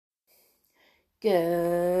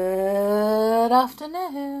Good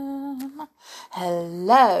afternoon.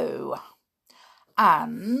 Hello.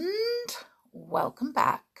 And welcome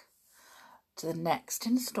back to the next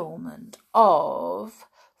instalment of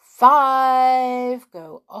 5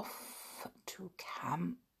 Go Off to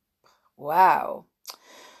Camp. Wow.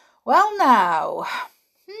 Well now,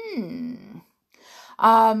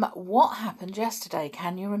 what happened yesterday?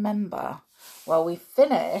 Can you remember? Well, we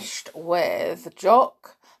finished with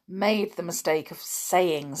Jock made the mistake of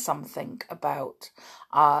saying something about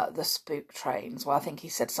the spook trains. Well, I think he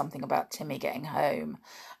said something about Timmy getting home,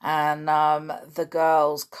 and the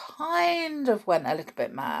girls kind of went a little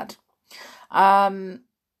bit mad. But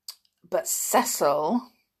Cecil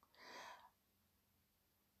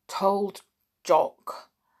told Jock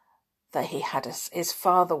that his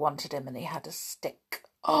father wanted him and he had a stick.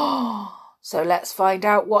 So let's find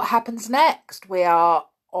out what happens next. We are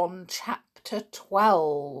on chapter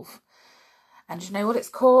 12. And you know what it's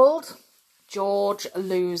called? George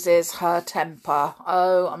Loses Her Temper.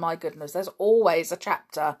 Oh my goodness, there's always a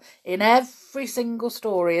chapter in every single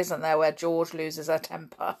story, isn't there, where George loses her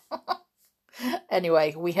temper.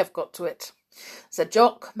 Anyway, we have got to it. So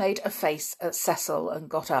Jock made a face at Cecil and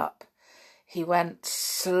got up. He went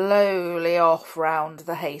slowly off round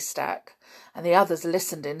the haystack, and the others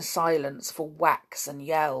listened in silence for whacks and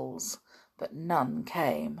yells, but none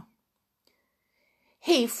came.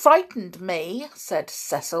 "He frightened me," said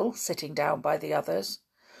Cecil, sitting down by the others.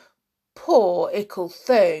 "Poor ickle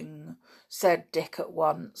thing," said Dick at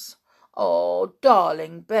once. "Oh,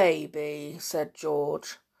 darling baby," said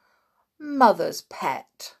George. "Mother's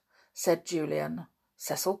pet," said Julian.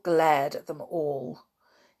 Cecil glared at them all.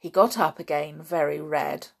 He got up again, very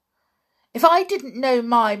red. "If I didn't know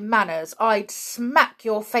my manners, I'd smack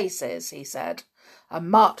your faces," he said, and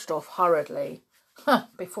marched off hurriedly,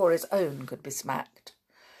 before his own could be smacked.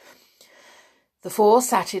 The four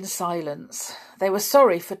sat in silence. They were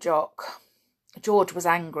sorry for Jock. George was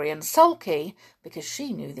angry and sulky because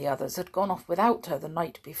she knew the others had gone off without her the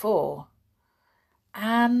night before.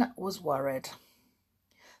 Anne was worried.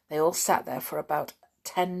 They all sat there for about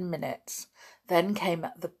 10 minutes. Then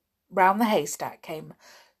round the haystack came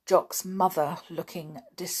Jock's mother, looking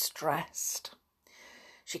distressed.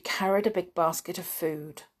 She carried a big basket of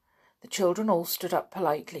food. The children all stood up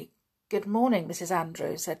politely. "Good morning, Mrs.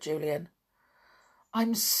 Andrews," said Julian.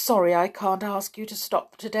 "I'm sorry I can't ask you to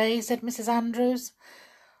stop today," said Mrs. Andrews.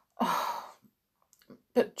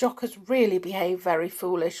 "But Jock has really behaved very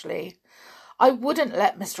foolishly. I wouldn't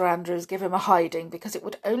let Mr. Andrews give him a hiding because it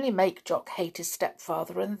would only make Jock hate his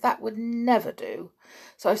stepfather, and that would never do.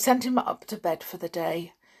 So I've sent him up to bed for the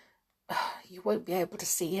day. You won't be able to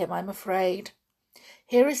see him, I'm afraid.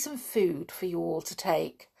 Here is some food for you all to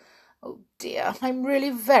take. Oh dear, I'm really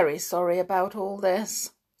very sorry about all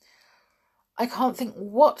this. I can't think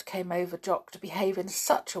what came over Jock to behave in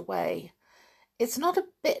such a way. It's not a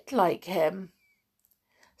bit like him."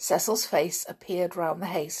 Cecil's face appeared round the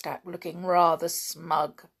haystack, looking rather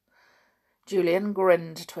smug. Julian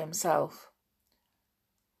grinned to himself.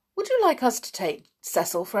 "Would you like us to take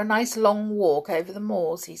Cecil for a nice long walk over the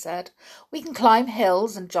moors?" he said. "We can climb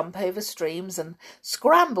hills and jump over streams and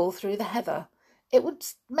scramble through the heather. It would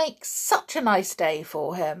make such a nice day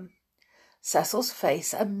for him." Cecil's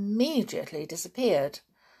face immediately disappeared.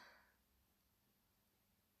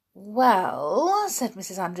 "Well," said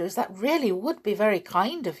Mrs. Andrews, "that really would be very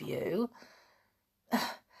kind of you.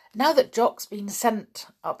 Now that Jock's been sent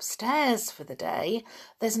upstairs for the day,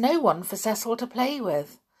 there's no one for Cecil to play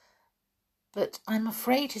with. But I'm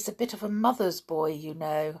afraid he's a bit of a mother's boy, you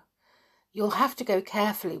know. You'll have to go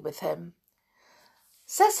carefully with him.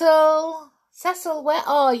 Cecil, where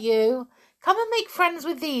are you? Come and make friends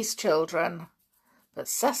with these children." But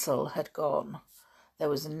Cecil had gone. There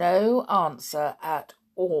was no answer at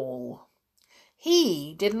all.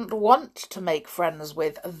 He didn't want to make friends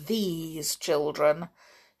with these children.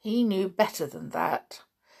 He knew better than that.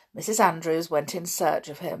 Mrs. Andrews went in search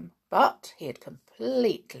of him, but he had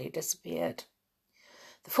completely disappeared.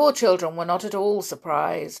 The four children were not at all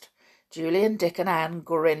surprised. Julian, Dick and Anne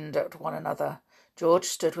grinned at one another. George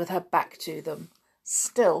stood with her back to them,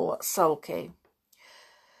 still sulky.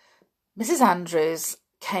 Mrs. Andrews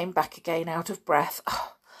came back again out of breath.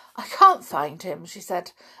 "Oh, I can't find him," she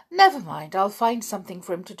said. "Never mind, I'll find something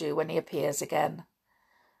for him to do when he appears again."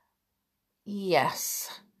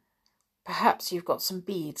 "Yes, perhaps you've got some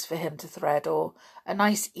beads for him to thread, or a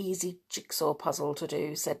nice easy jigsaw puzzle to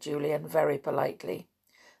do," said Julian very politely.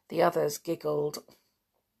 The others giggled.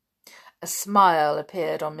 A smile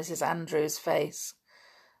appeared on Mrs. Andrews' face.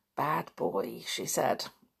 "Bad boy," she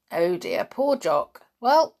said. "Oh dear, poor Jock.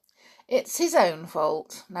 Well, It's his own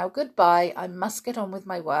fault. Now goodbye, I must get on with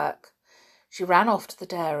my work. She ran off to the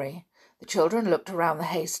dairy. The children looked around the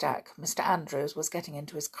haystack. Mr. Andrews was getting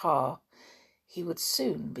into his car. He would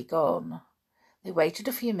soon be gone. They waited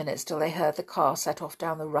a few minutes till they heard the car set off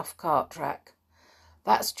down the rough cart track.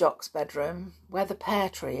 That's Jock's bedroom, where the pear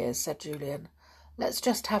tree is, said Julian. Let's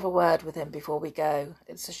just have a word with him before we go.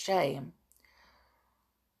 It's a shame.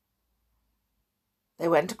 They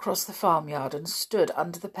went across the farmyard and stood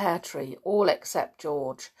under the pear tree, all except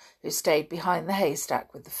George, who stayed behind the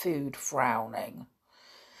haystack with the food, frowning.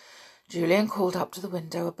 Julian called up to the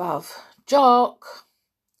window above. Jock!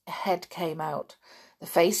 A head came out, the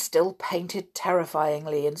face still painted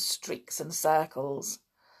terrifyingly in streaks and circles.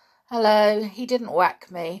 Hello, he didn't whack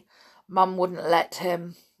me. Mum wouldn't let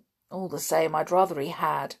him. All the same, I'd rather he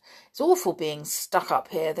had. It's awful being stuck up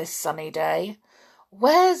here this sunny day.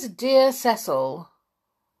 Where's dear Cecil?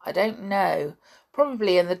 I don't know.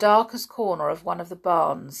 Probably in the darkest corner of one of the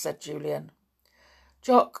barns, said Julian.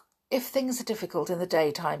 Jock, if things are difficult in the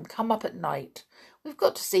daytime, come up at night. We've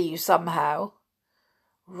got to see you somehow.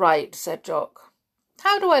 Right, said Jock.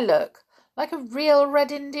 How do I look? Like a real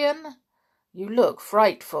Red Indian? You look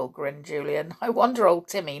frightful, grinned Julian. I wonder old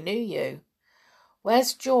Timmy knew you.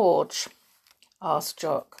 Where's George? Asked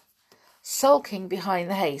Jock. Sulking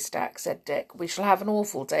behind the haystack, said Dick. We shall have an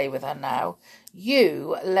awful day with her now.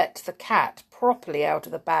 You let the cat properly out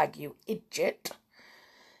of the bag, you idiot.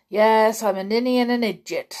 Yes, I'm a ninny and an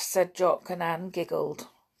idiot, said Jock, and Anne giggled.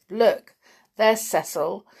 Look, there's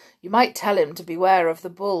Cecil. You might tell him to beware of the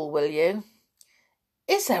bull, will you?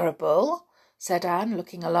 Is there a bull? Said Anne,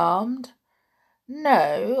 looking alarmed.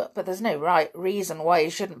 No, but there's no right reason why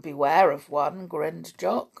you shouldn't beware of one, grinned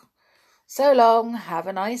Jock. So long, have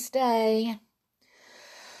a nice day.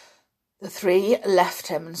 The three left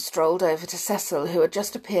him and strolled over to Cecil, who had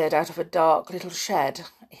just appeared out of a dark little shed.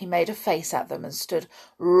 He made a face at them and stood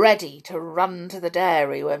ready to run to the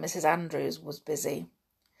dairy where Mrs. Andrews was busy.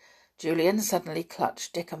 Julian suddenly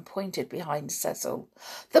clutched Dick and pointed behind Cecil.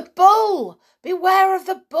 The bull! Beware of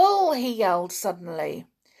the bull! He yelled suddenly.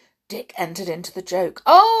 Dick entered into the joke.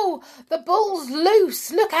 Oh, the bull's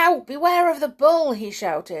loose! Look out! Beware of the bull! He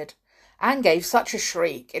shouted. Anne gave such a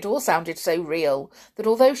shriek, it all sounded so real, that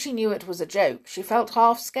although she knew it was a joke, she felt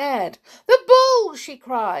half scared. The bull! She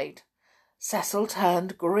cried. Cecil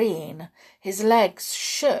turned green. His legs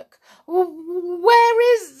shook.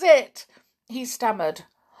 Where is it? He stammered.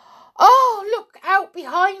 Oh, look out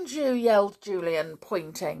behind you, yelled Julian,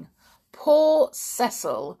 pointing. Poor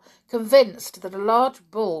Cecil, convinced that a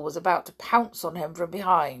large bull was about to pounce on him from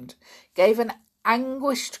behind, gave an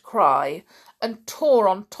anguished cry and tore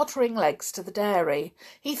on tottering legs to the dairy.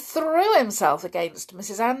 He threw himself against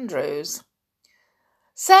Mrs. Andrews.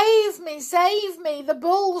 Save me, the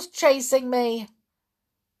bull's chasing me.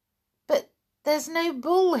 But there's no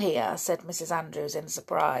bull here, said Mrs. Andrews in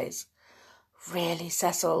surprise. Really,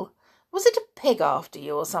 Cecil, was it a pig after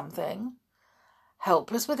you or something?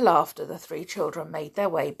 Helpless with laughter, the three children made their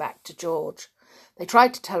way back to George. They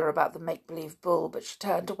tried to tell her about the make-believe bull, but she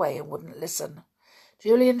turned away and wouldn't listen.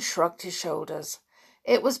 Julian shrugged his shoulders.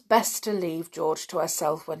 It was best to leave George to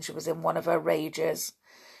herself when she was in one of her rages.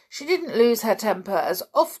 She didn't lose her temper as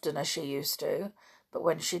often as she used to, but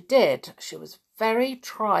when she did, she was very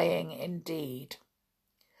trying indeed.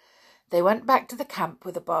 They went back to the camp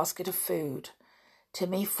with a basket of food.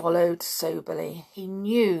 Timmy followed soberly. He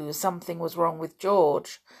knew something was wrong with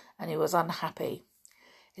George, and he was unhappy.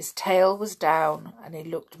 His tail was down, and he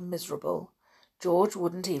looked miserable. George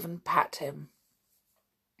wouldn't even pat him.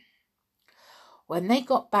 When they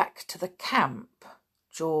got back to the camp,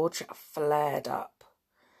 George flared up.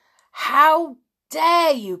 How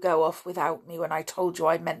dare you go off without me when I told you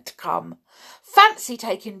I meant to come? Fancy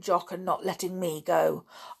taking Jock and not letting me go.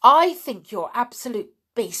 I think you're absolute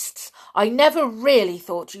beasts. I never really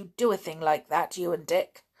thought you'd do a thing like that, you and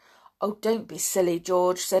Dick. Oh, don't be silly,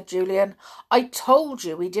 George, said Julian. I told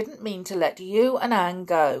you we didn't mean to let you and Anne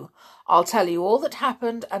go. I'll tell you all that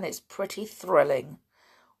happened, and it's pretty thrilling.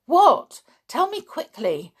 What? Tell me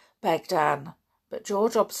quickly, begged Anne, but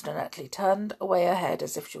George obstinately turned away her head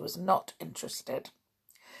as if she was not interested.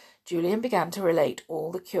 Julian began to relate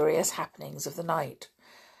all the curious happenings of the night.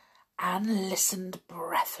 Anne listened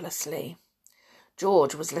breathlessly.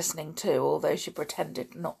 George was listening too, although she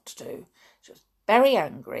pretended not to. She was very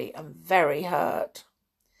angry and very hurt.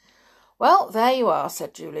 Well, there you are,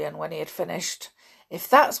 said Julian when he had finished. If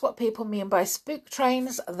that's what people mean by spook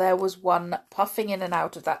trains, there was one puffing in and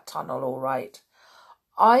out of that tunnel, all right.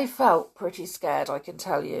 I felt pretty scared, I can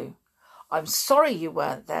tell you. I'm sorry you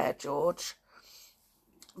weren't there, George,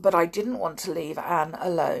 but I didn't want to leave Anne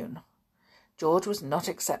alone. George was not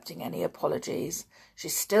accepting any apologies. She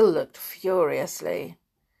still looked furiously.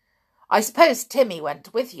 "I suppose Timmy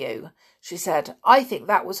went with you," she said. "I think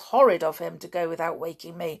that was horrid of him to go without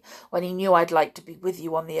waking me when he knew I'd like to be with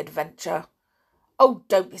you on the adventure." "Oh,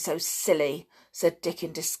 don't be so silly," said Dick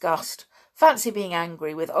in disgust. "Fancy being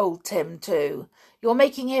angry with old Tim too. You're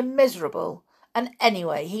making him miserable. And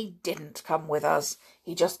anyway, he didn't come with us.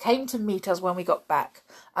 He just came to meet us when we got back,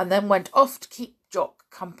 and then went off to keep Jock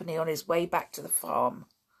company on his way back to the farm."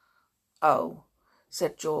 "Oh,"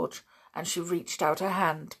 said George, and she reached out her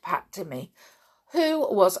hand to pat Timmy, who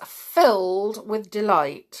was filled with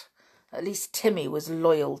delight. "At least Timmy was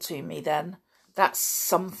loyal to me then. That's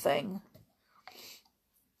something."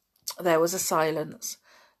 There was a silence.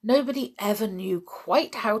 Nobody ever knew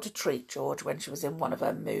quite how to treat George when she was in one of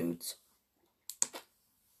her moods.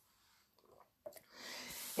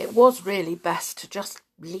 It was really best to just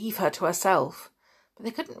leave her to herself, but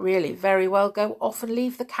they couldn't really very well go off and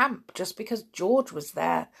leave the camp just because George was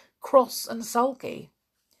there, cross and sulky.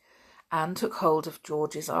 Anne took hold of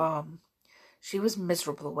George's arm. She was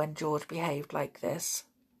miserable when George behaved like this.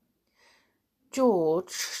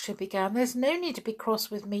 "George," she began, "there's no need to be cross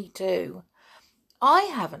with me too. I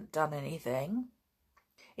haven't done anything."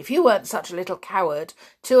 "If you weren't such a little coward,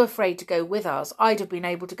 too afraid to go with us, I'd have been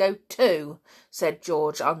able to go too," said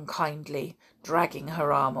George unkindly, dragging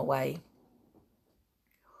her arm away.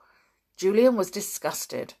 Julian was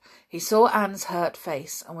disgusted. He saw Anne's hurt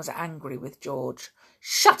face and was angry with George.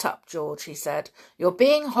 "Shut up, George," he said. "You're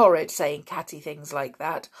being horrid saying catty things like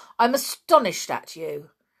that. I'm astonished at you."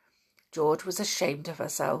 George was ashamed of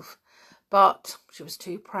herself, but she was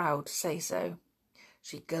too proud to say so.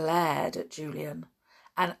 She glared at Julian.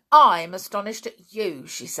 "And I'm astonished at you,"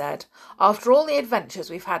 she said. "After all the adventures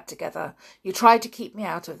we've had together, you tried to keep me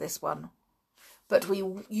out of this one. But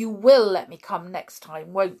you will let me come next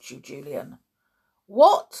time, won't you, Julian?"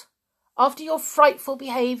 "What? After your frightful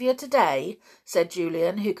behaviour today?" said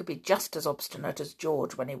Julian, who could be just as obstinate as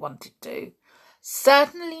George when he wanted to.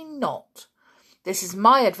 "Certainly not. This is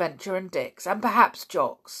my adventure and Dick's, and perhaps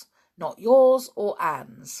Jock's, not yours or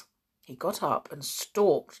Anne's." He got up and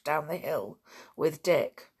stalked down the hill with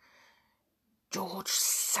Dick. George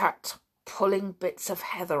sat pulling bits of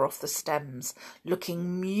heather off the stems,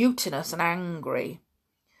 looking mutinous and angry.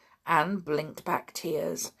 Anne blinked back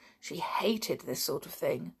tears. She hated this sort of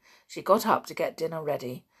thing. She got up to get dinner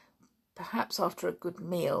ready. Perhaps after a good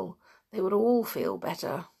meal they would all feel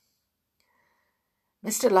better.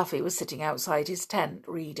 Mr. Luffy was sitting outside his tent,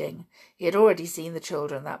 reading. He had already seen the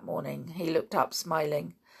children that morning. He looked up,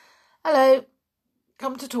 smiling. "Hello.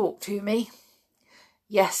 Come to talk to me?"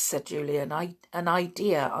 "Yes," said Julian, an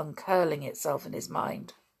idea uncurling itself in his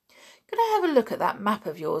mind. "Could I have a look at that map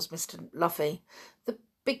of yours, Mr. Luffy? The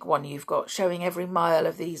big one you've got, showing every mile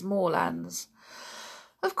of these moorlands."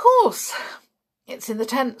 "Of course. It's in the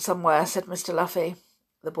tent somewhere," said Mr. Luffy.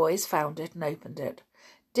 The boys found it and opened it.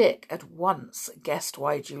 Dick at once guessed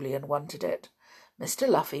why Julian wanted it. Mr.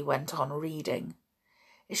 Luffy went on reading.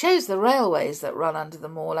 "It shows the railways that run under the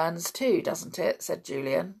moorlands too, doesn't it?" said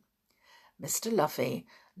Julian. Mr. Luffy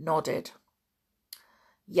nodded.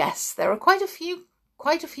 "Yes, there are quite a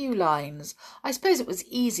few lines. I suppose it was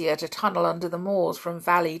easier to tunnel under the moors from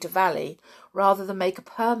valley to valley rather than make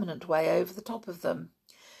a permanent way over the top of them.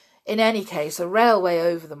 In any case, a railway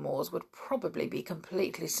over the moors would probably be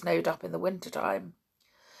completely snowed up in the winter-time."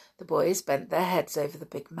 The boys bent their heads over the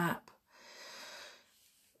big map.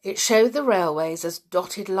 It showed the railways as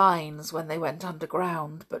dotted lines when they went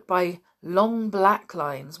underground, but by long black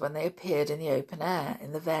lines when they appeared in the open air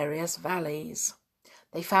in the various valleys.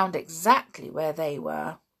 They found exactly where they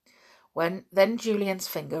were. Then Julian's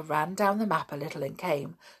finger ran down the map a little and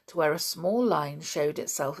came to where a small line showed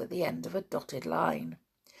itself at the end of a dotted line.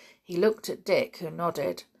 He looked at Dick, who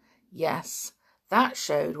nodded. Yes, that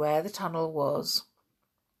showed where the tunnel was,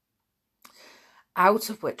 out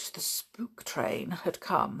of which the spook train had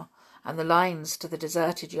come, and the lines to the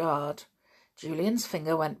deserted yard. Julian's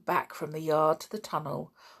finger went back from the yard to the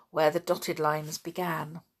tunnel, where the dotted lines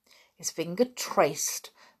began. His finger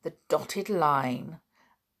traced the dotted line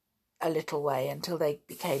a little way until they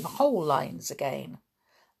became whole lines again.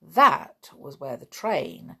 That was where the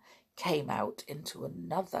train came out into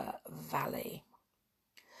another valley.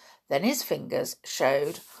 Then his fingers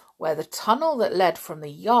showed where the tunnel that led from the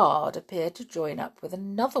yard appeared to join up with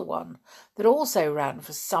another one that also ran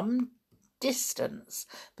for some distance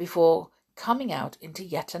before coming out into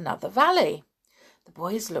yet another valley. The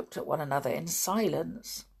boys looked at one another in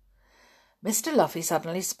silence. Mr. Luffy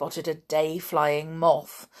suddenly spotted a day-flying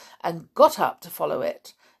moth and got up to follow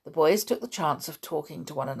it. The boys took the chance of talking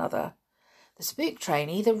to one another. The spook train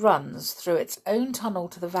either runs through its own tunnel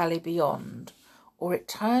to the valley beyond, or it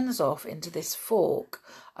turns off into this fork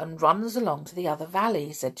and runs along to the other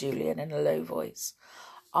valley, said Julian in a low voice.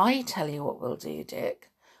 I tell you what we'll do,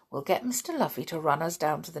 Dick. We'll get Mr. Luffy to run us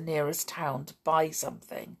down to the nearest town to buy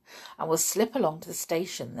something, and we'll slip along to the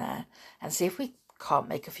station there and see if we can't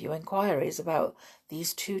make a few inquiries about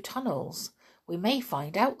these 2 tunnels. We may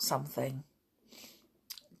find out something.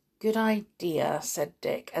 Good idea, said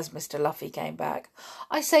Dick as Mr. Luffy came back.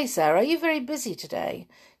 I say, sir, are you very busy today?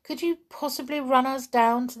 Could you possibly run us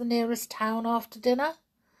down to the nearest town after dinner?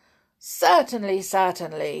 Certainly,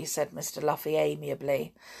 certainly, said Mr. Luffy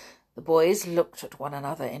amiably. The boys looked at one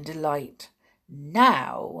another in delight.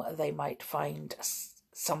 Now they might find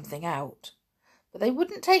something out. But they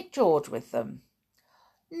wouldn't take George with them.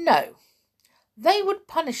 No, they would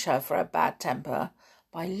punish her for her bad temper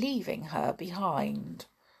by leaving her behind.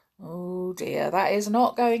 Oh dear, that is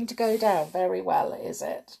not going to go down very well, is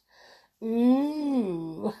it?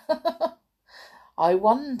 Ooh. I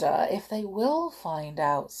wonder if they will find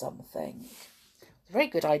out something. A very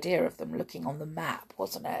good idea of them looking on the map,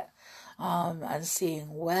 wasn't it? And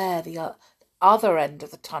seeing where the other end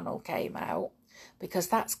of the tunnel came out, because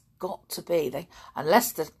that's got to be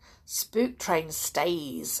unless the spook train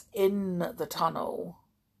stays in the tunnel,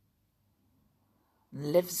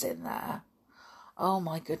 lives in there. Oh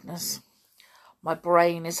my goodness, my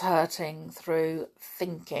brain is hurting through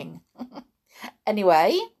thinking.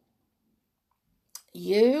 Anyway,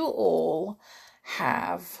 you all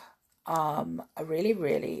have a really,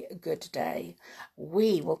 really good day.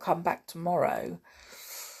 We will come back tomorrow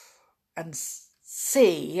and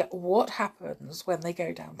see what happens when they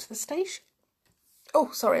go down to the station.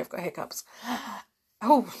 Oh, sorry, I've got hiccups.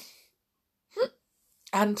 Oh,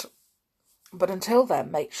 but until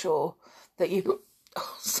then, make sure that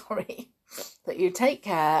that you take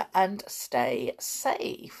care and stay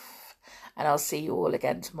safe. And I'll see you all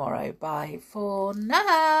again tomorrow. Bye for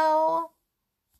now.